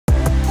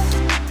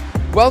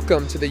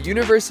Welcome to the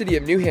University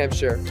of New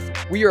Hampshire.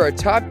 We are a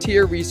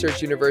top-tier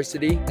research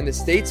university and the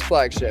state's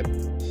flagship.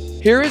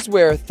 Here is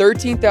where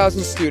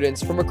 13,000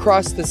 students from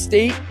across the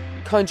state,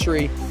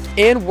 country,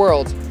 and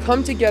world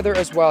come together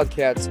as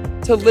Wildcats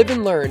to live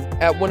and learn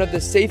at one of the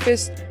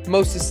safest,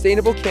 most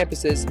sustainable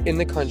campuses in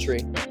the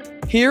country.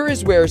 Here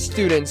is where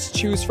students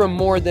choose from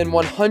more than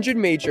 100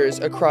 majors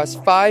across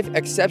 5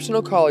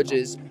 exceptional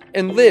colleges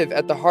and live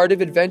at the heart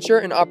of adventure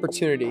and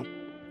opportunity.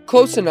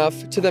 Close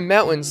enough to the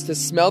mountains to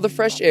smell the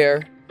fresh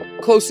air,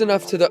 close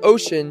enough to the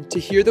ocean to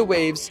hear the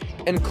waves,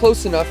 and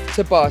close enough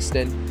to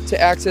Boston to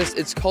access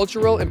its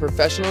cultural and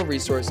professional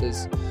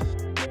resources.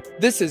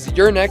 This is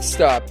your next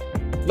stop.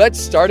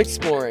 Let's start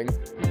exploring.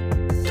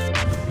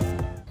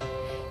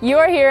 You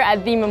are here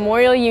at the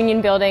Memorial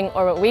Union Building,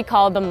 or what we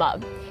call the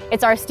MUB.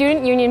 It's our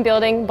student union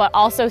building, but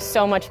also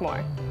so much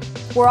more.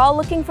 We're all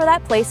looking for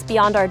that place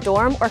beyond our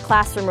dorm or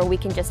classroom where we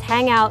can just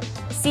hang out,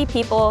 see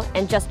people,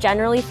 and just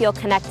generally feel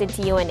connected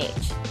to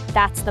UNH.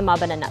 That's the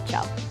MUB in a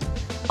nutshell.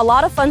 A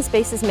lot of fun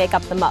spaces make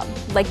up the MUB,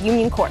 like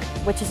Union Court,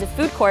 which is a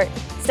food court,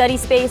 study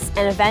space,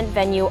 and event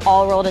venue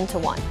all rolled into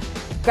one.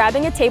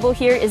 Grabbing a table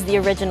here is the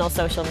original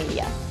social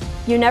media.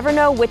 You never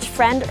know which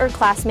friend or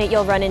classmate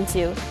you'll run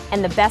into,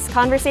 and the best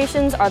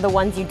conversations are the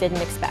ones you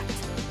didn't expect.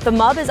 The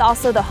MUB is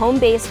also the home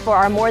base for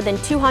our more than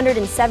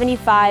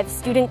 275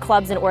 student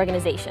clubs and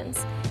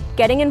organizations.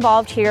 Getting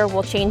involved here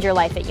will change your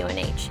life at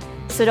UNH.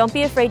 So don't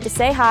be afraid to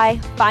say hi,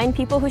 find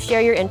people who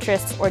share your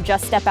interests, or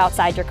just step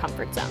outside your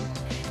comfort zone.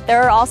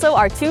 There are also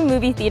our 2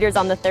 movie theaters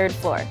on the 3rd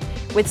floor.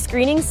 With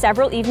screenings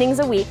several evenings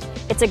a week,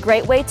 it's a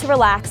great way to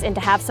relax and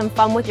to have some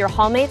fun with your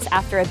hallmates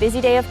after a busy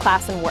day of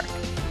class and work.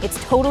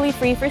 It's totally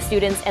free for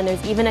students, and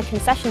there's even a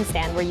concession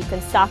stand where you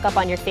can stock up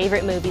on your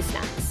favorite movie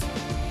snacks.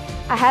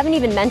 I haven't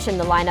even mentioned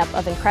the lineup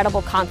of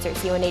incredible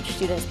concerts UNH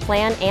students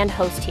plan and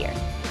host here.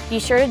 Be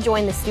sure to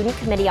join the Student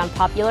Committee on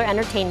Popular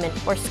Entertainment,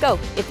 or SCOPE,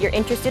 if you're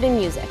interested in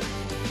music.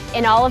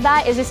 And all of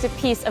that is just a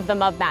piece of the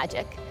MUB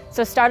magic.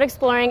 So start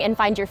exploring and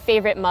find your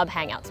favorite MUB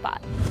hangout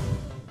spot.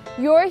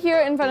 You're here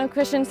in front of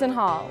Christensen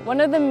Hall,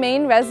 one of the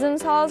main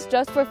residence halls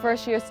just for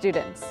first-year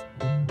students.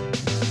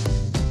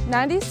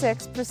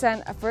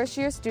 96% of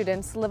first-year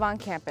students live on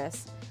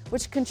campus,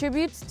 which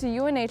contributes to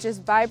UNH's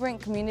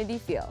vibrant community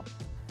feel.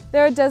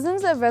 There are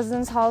dozens of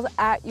residence halls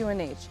at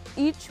UNH,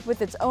 each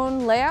with its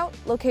own layout,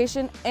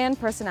 location, and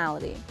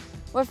personality.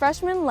 What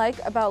freshmen like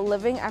about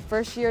living at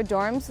first-year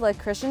dorms like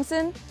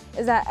Christensen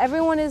is that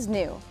everyone is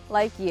new,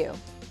 like you.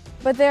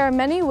 But there are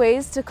many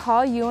ways to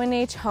call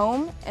UNH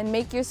home and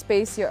make your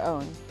space your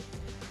own.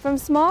 From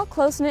small,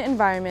 close-knit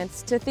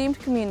environments to themed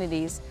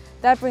communities,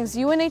 that brings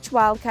UNH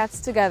Wildcats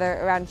together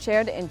around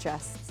shared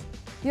interests.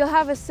 You'll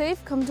have a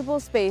safe, comfortable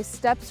space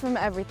steps from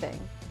everything,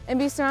 and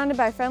be surrounded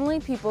by friendly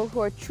people who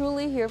are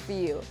truly here for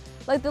you,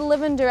 like the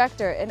live-in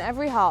director in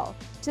every hall,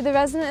 to the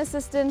resident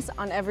assistants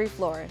on every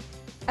floor.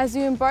 As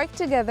you embark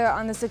together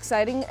on this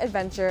exciting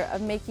adventure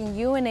of making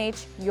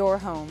UNH your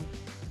home.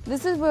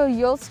 This is where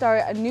you'll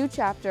start a new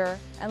chapter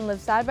and live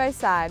side by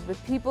side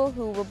with people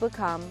who will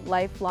become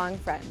lifelong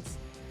friends.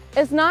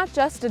 It's not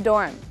just a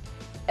dorm,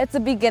 it's a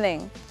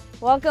beginning.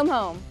 Welcome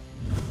home.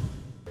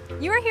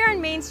 You are here on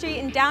Main Street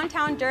in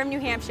downtown Durham, New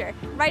Hampshire,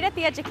 right at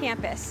the edge of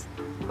campus.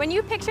 When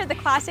you picture the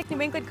classic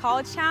New England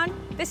college town,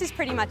 this is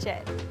pretty much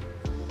it.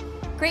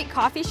 Great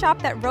coffee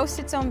shop that roasts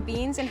its own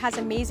beans and has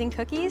amazing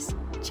cookies?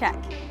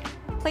 Check.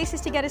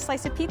 Places to get a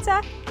slice of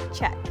pizza?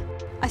 Check.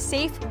 A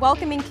safe,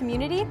 welcoming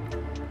community?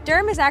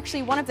 Durham is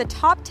actually one of the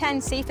top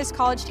 10 safest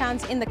college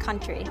towns in the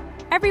country.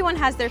 Everyone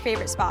has their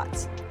favorite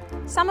spots.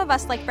 Some of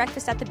us like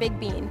breakfast at the Big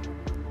Bean.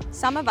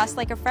 Some of us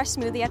like a fresh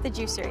smoothie at the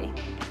Juicery.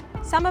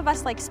 Some of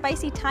us like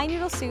spicy Thai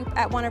noodle soup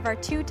at one of our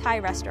 2 Thai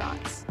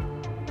restaurants.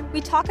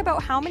 We talk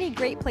about how many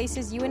great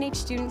places UNH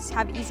students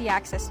have easy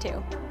access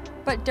to,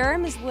 but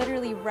Durham is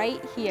literally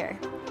right here.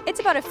 It's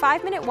about a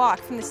 5-minute walk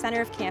from the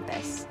center of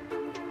campus.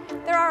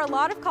 There are a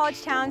lot of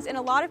college towns and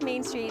a lot of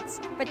main streets,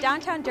 but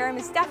downtown Durham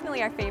is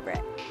definitely our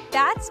favorite.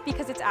 That's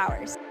because it's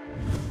ours.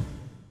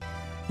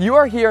 You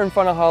are here in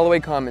front of Holloway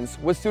Commons,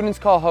 what students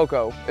call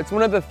HOCO. It's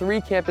one of the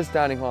 3 campus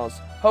dining halls,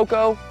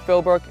 HOCO,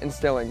 Philbrook, and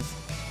Stillings.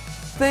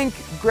 Think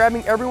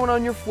grabbing everyone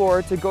on your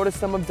floor to go to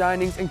some of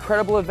dining's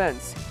incredible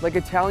events, like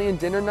Italian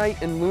dinner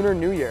night and Lunar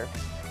New Year.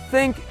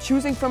 Think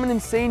choosing from an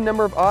insane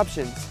number of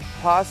options,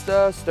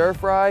 pasta, stir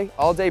fry,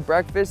 all-day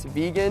breakfast,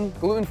 vegan,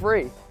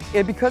 gluten-free.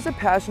 And because of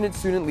passionate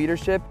student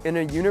leadership and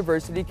a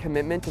university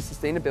commitment to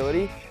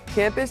sustainability,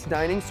 campus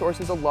dining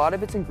sources a lot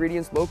of its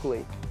ingredients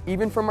locally,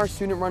 even from our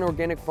student-run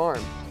organic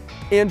farm,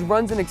 and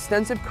runs an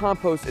extensive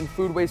compost and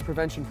food waste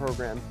prevention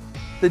program.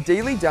 The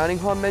daily dining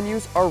hall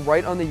menus are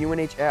right on the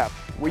UNH app,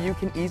 where you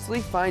can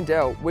easily find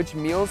out which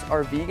meals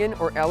are vegan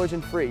or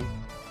allergen-free.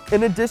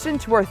 In addition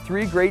to our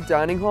 3 great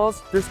dining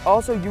halls, there's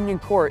also Union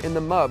Court in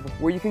the MUB,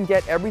 where you can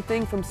get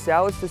everything from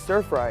salads to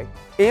stir fry,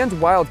 and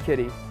Wild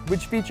Kitty,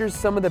 which features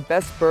some of the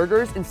best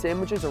burgers and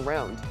sandwiches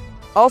around.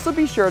 Also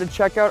be sure to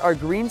check out our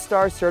Green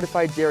Star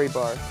certified dairy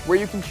bar, where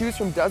you can choose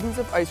from dozens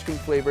of ice cream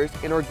flavors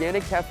and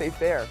organic cafe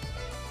fare.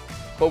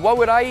 But what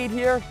would I eat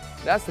here?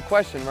 That's the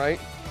question,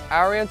 right?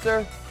 Our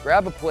answer,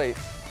 grab a plate.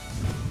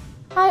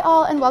 Hi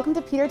all, and welcome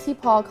to Peter T.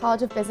 Paul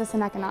College of Business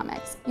and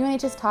Economics,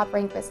 UNH's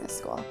top-ranked business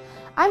school.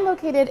 I'm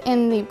located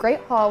in the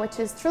Great Hall, which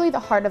is truly the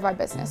heart of our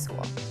business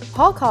school.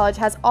 Paul College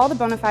has all the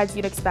bona fides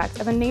you'd expect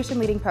of a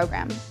nation-leading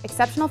program,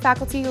 exceptional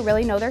faculty who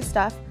really know their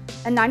stuff,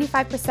 a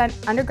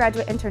 95%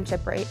 undergraduate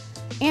internship rate,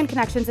 and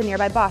connections in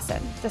nearby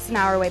Boston, just an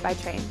hour away by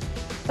train.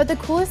 But the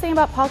coolest thing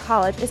about Paul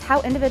College is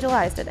how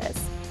individualized it is.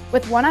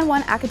 With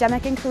one-on-one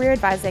academic and career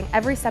advising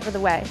every step of the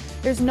way,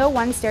 there's no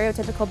one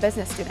stereotypical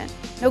business student,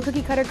 no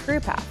cookie-cutter career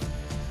path.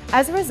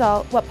 As a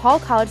result, what Paul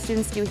College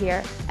students do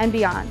here and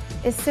beyond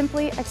is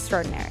simply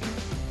extraordinary.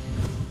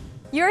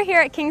 You're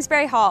here at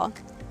Kingsbury Hall,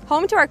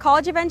 home to our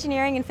College of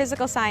Engineering and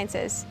Physical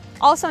Sciences,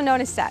 also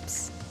known as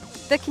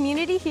CEPS. The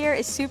community here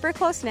is super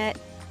close-knit,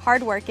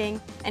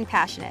 hardworking, and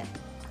passionate.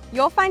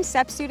 You'll find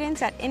CEPS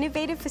students at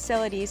innovative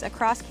facilities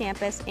across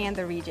campus and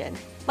the region,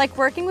 like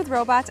working with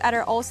robots at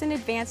our Olson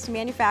Advanced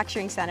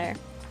Manufacturing Center,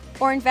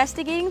 or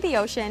investigating the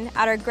ocean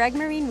at our Gregg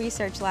Marine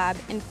Research Lab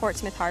in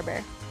Portsmouth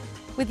Harbor.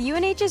 With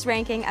UNH's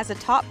ranking as a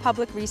top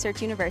public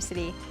research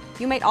university,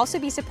 you might also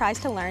be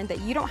surprised to learn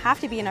that you don't have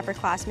to be an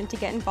upperclassman to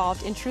get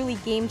involved in truly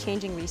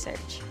game-changing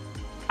research.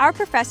 Our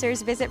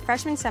professors visit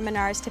freshman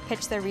seminars to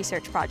pitch their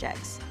research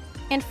projects.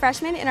 And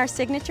freshmen in our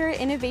signature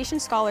Innovation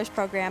Scholars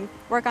program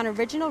work on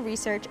original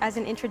research as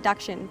an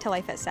introduction to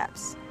life at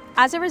CEPS.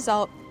 As a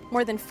result,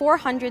 more than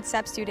 400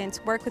 CEPS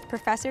students work with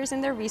professors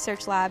in their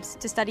research labs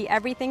to study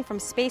everything from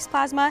space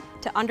plasma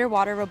to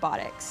underwater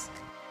robotics.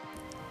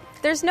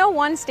 There's no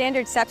one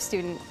standard CEPS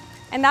student,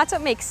 and that's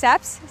what makes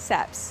CEPS,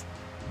 CEPS.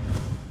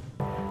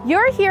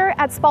 You're here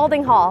at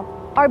Spalding Hall,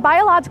 our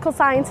Biological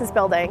Sciences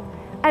building,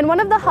 and one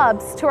of the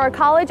hubs to our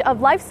College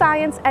of Life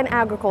Science and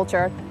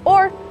Agriculture,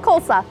 or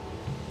COLSA.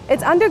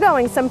 It's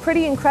undergoing some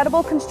pretty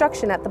incredible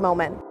construction at the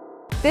moment.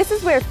 This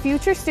is where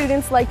future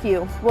students like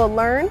you will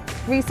learn,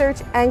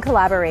 research, and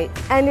collaborate.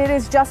 And it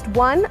is just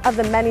one of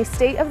the many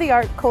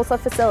state-of-the-art COLSA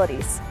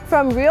facilities.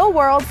 From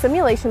real-world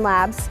simulation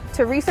labs,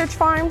 to research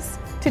farms,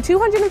 to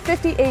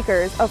 250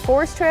 acres of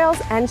forest trails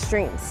and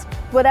streams.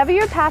 Whatever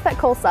your path at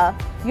COLSA,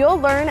 you'll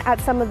learn at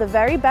some of the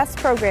very best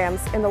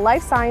programs in the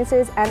life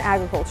sciences and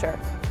agriculture,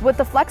 with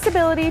the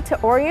flexibility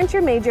to orient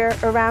your major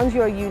around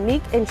your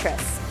unique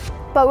interests.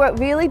 But what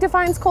really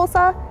defines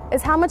COLSA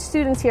is how much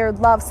students here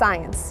love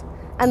science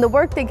and the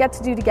work they get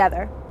to do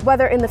together,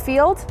 whether in the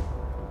field,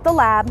 the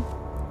lab,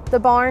 the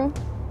barn,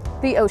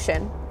 the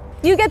ocean.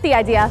 You get the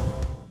idea.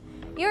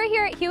 You're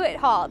here at Hewitt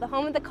Hall, the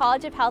home of the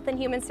College of Health and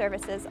Human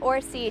Services, or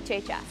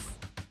CHHS.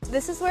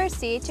 This is where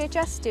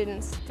CHHS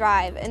students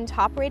thrive in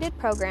top-rated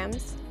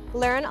programs,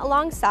 learn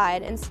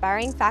alongside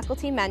inspiring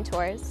faculty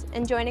mentors,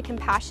 and join a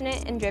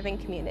compassionate and driven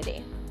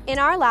community. In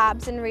our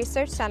labs and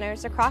research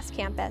centers across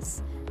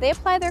campus, they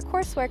apply their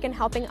coursework in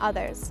helping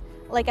others,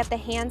 like at the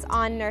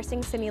hands-on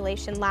nursing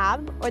simulation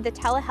lab or the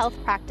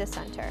telehealth practice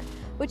center,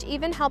 which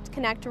even helped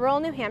connect rural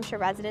New Hampshire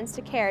residents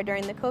to care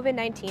during the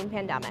COVID-19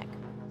 pandemic.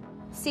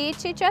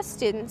 CHHS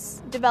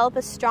students develop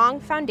a strong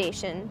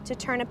foundation to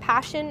turn a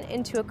passion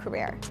into a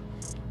career.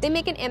 They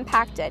make an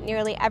impact at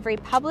nearly every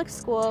public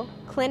school,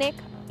 clinic,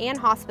 and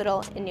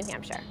hospital in New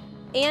Hampshire,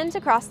 and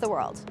across the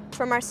world,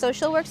 from our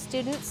social work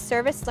students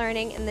service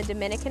learning in the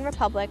Dominican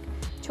Republic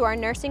to our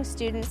nursing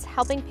students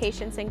helping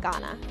patients in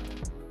Ghana.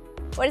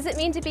 What does it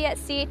mean to be at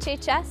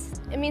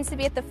CHHS? It means to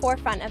be at the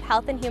forefront of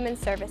health and human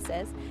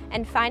services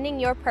and finding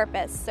your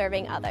purpose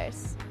serving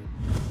others.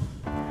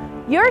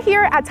 You're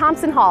here at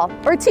Thompson Hall,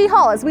 or T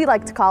Hall as we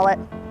like to call it.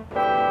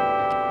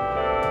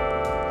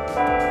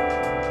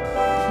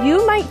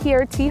 You might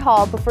hear T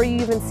Hall before you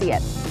even see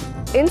it.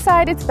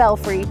 Inside its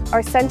belfry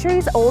are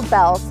centuries-old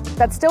bells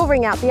that still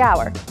ring out the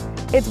hour.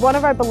 It's one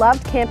of our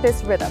beloved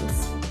campus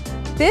rhythms.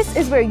 This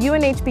is where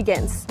UNH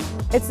begins.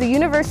 It's the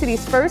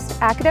university's first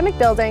academic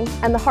building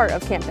and the heart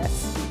of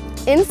campus.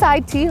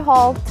 Inside T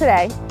Hall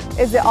today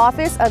is the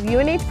office of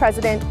UNH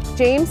President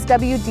James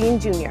W. Dean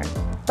Jr.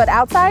 But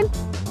outside,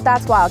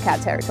 that's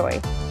Wildcat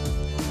territory.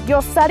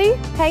 You'll study,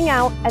 hang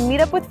out, and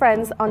meet up with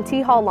friends on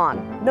T Hall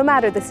lawn, no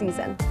matter the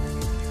season.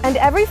 And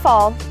every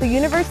fall, the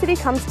university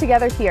comes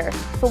together here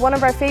for one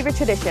of our favorite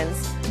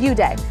traditions, U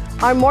Day.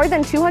 Our more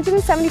than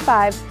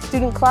 275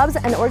 student clubs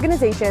and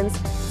organizations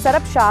set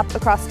up shop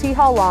across T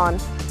Hall lawn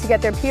to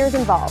get their peers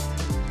involved.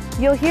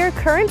 You'll hear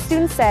current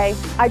students say,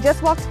 "I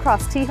just walked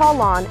across T Hall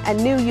lawn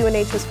and knew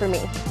UNH was for me."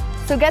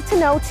 So get to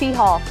know T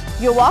Hall.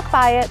 You'll walk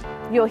by it,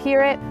 you'll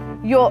hear it,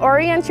 you'll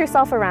orient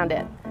yourself around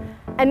it.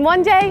 And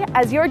one day,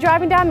 as you're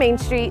driving down Main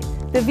Street,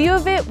 the view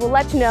of it will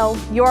let you know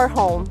you're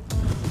home.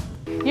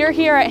 You're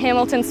here at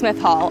Hamilton Smith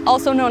Hall,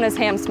 also known as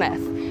Ham Smith.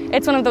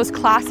 It's one of those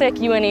classic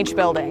UNH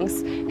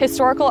buildings.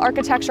 Historical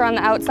architecture on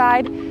the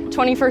outside,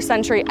 21st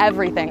century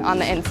everything on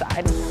the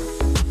inside.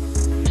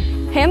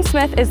 Ham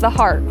Smith is the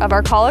heart of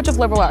our College of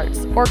Liberal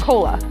Arts, or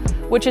COLA,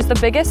 which is the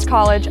biggest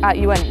college at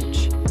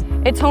UNH.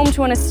 It's home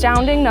to an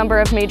astounding number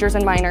of majors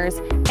and minors,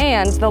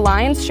 and the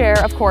lion's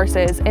share of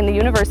courses in the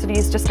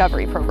university's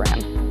Discovery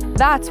program.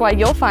 That's why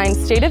you'll find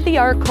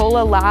state-of-the-art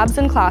COLA labs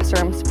and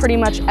classrooms pretty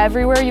much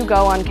everywhere you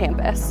go on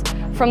campus,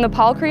 From the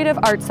Paul Creative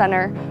Arts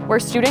Center, where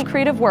student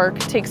creative work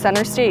takes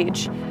center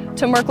stage,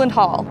 to Merkland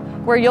Hall,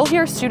 where you'll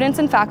hear students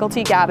and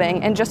faculty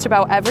gabbing in just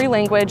about every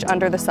language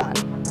under the sun.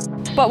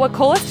 But what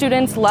COLA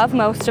students love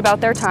most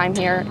about their time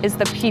here is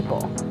the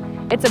people.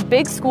 It's a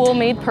big school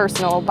made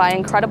personal by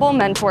incredible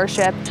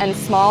mentorship and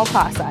small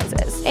class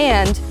sizes.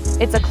 And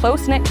it's a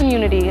close-knit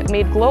community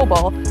made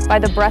global by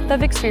the breadth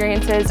of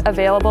experiences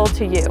available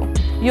to you.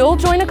 You'll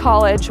join a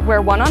college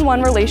where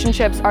one-on-one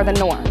relationships are the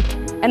norm,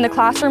 and the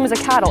classroom is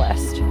a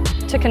catalyst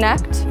to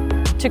connect,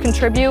 to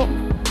contribute,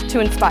 to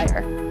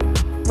inspire.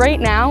 Right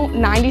now,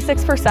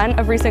 96%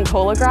 of recent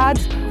COLA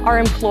grads are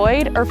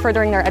employed or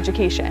furthering their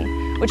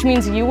education, which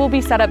means you will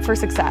be set up for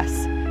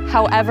success,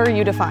 however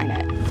you define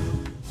it.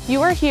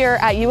 You are here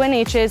at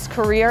UNH's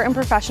Career and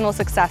Professional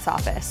Success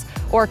Office,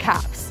 or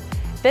CAPS.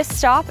 This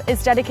stop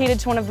is dedicated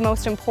to one of the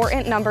most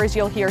important numbers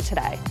you'll hear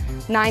today,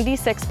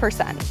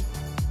 96%.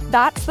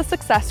 That's the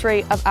success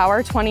rate of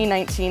our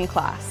 2019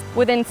 class.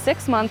 Within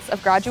 6 months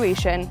of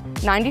graduation,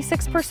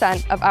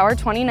 96% of our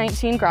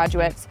 2019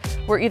 graduates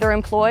were either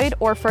employed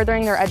or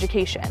furthering their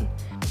education.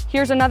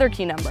 Here's another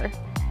key number.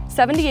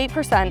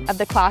 78% of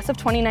the class of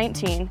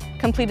 2019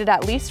 completed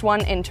at least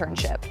one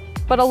internship.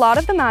 But a lot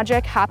of the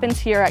magic happens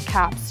here at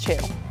CAPS too.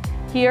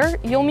 Here,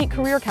 you'll meet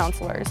career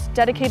counselors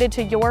dedicated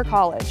to your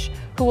college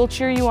who will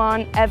cheer you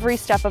on every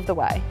step of the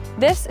way.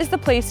 This is the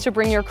place to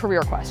bring your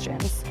career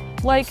questions.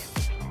 Like,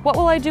 what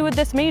will I do with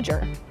this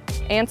major?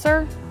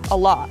 Answer, a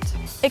lot.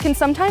 It can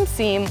sometimes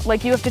seem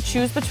like you have to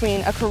choose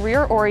between a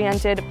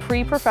career-oriented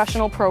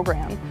pre-professional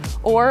program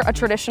or a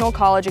traditional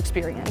college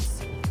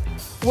experience.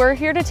 We're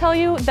here to tell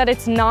you that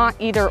it's not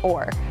either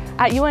or.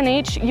 At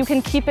UNH, you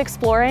can keep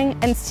exploring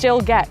and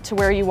still get to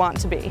where you want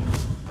to be.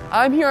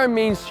 I'm here on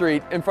Main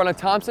Street in front of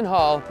Thompson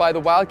Hall by the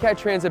Wildcat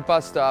Transit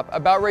bus stop,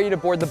 about ready to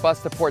board the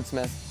bus to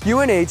Portsmouth.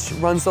 UNH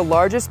runs the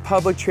largest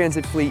public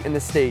transit fleet in the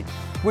state,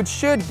 which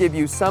should give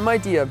you some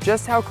idea of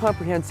just how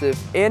comprehensive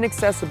and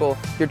accessible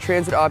your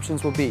transit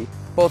options will be,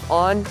 both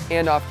on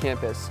and off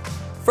campus.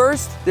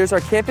 First, there's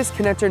our Campus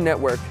Connector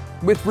network,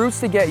 with routes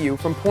to get you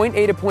from point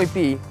A to point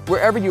B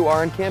wherever you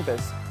are on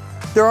campus.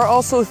 There are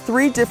also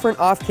 3 different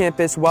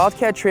off-campus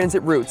Wildcat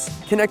Transit routes,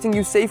 connecting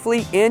you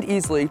safely and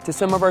easily to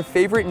some of our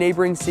favorite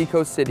neighboring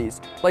seacoast cities,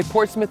 like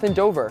Portsmouth and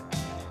Dover.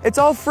 It's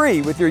all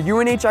free with your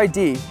UNH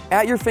ID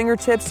at your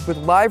fingertips with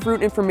live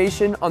route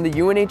information on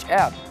the UNH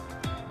app.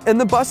 And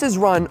the buses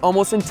run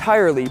almost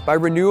entirely by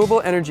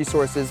renewable energy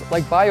sources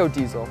like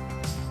biodiesel.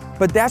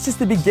 But that's just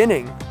the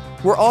beginning.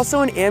 We're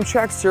also an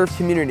Amtrak-served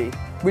community,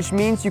 which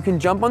means you can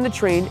jump on the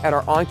train at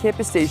our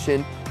on-campus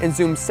station and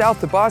zoom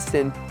south to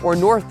Boston or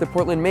north to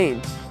Portland,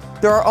 Maine.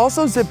 There are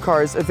also zip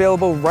cars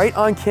available right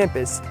on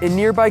campus and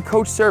nearby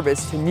coach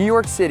service to New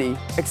York City,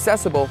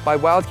 accessible by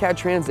Wildcat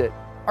Transit.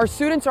 Our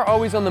students are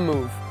always on the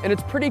move, and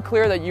it's pretty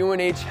clear that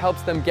UNH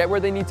helps them get where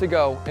they need to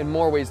go in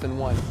more ways than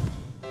one.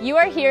 You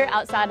are here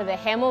outside of the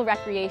Hamel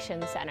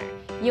Recreation Center,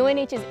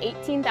 UNH's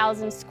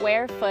 18,000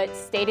 square foot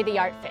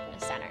state-of-the-art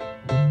fitness center.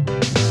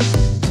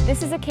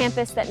 This is a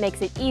campus that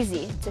makes it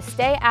easy to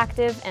stay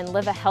active and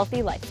live a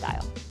healthy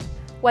lifestyle.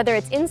 Whether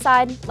it's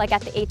inside, like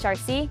at the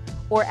HRC,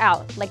 or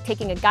out, like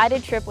taking a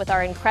guided trip with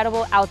our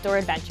incredible Outdoor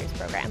Adventures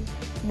program.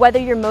 Whether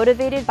you're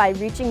motivated by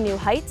reaching new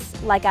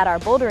heights, like at our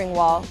bouldering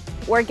wall,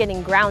 or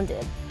getting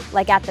grounded,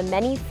 like at the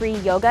many free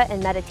yoga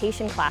and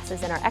meditation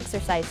classes in our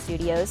exercise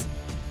studios,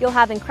 you'll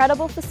have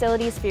incredible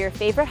facilities for your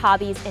favorite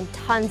hobbies and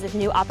tons of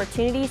new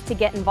opportunities to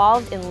get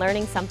involved in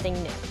learning something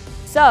new.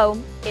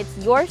 So, it's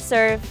your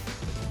serve,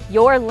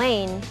 your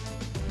lane,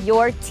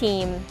 your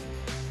team,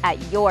 at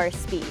your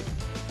speed.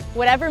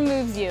 Whatever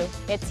moves you,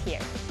 it's here.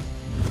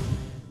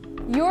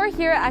 You're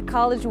here at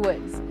College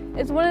Woods.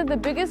 It's one of the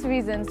biggest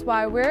reasons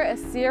why we're a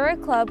Sierra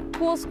Club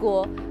pool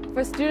school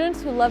for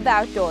students who love the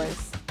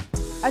outdoors.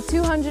 A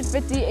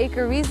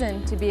 250-acre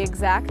reason, to be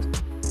exact.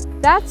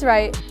 That's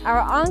right, our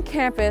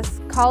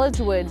on-campus College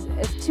Woods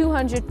is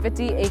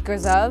 250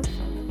 acres of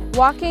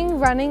walking,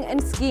 running,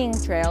 and skiing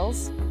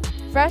trails,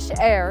 fresh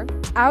air,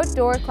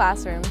 outdoor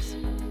classrooms,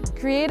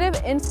 creative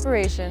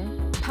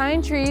inspiration,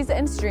 pine trees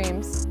and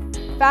streams,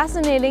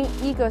 fascinating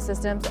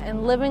ecosystems,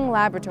 and living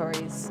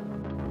laboratories.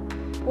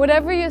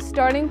 Whatever your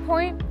starting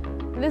point,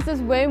 this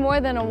is way more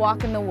than a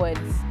walk in the woods.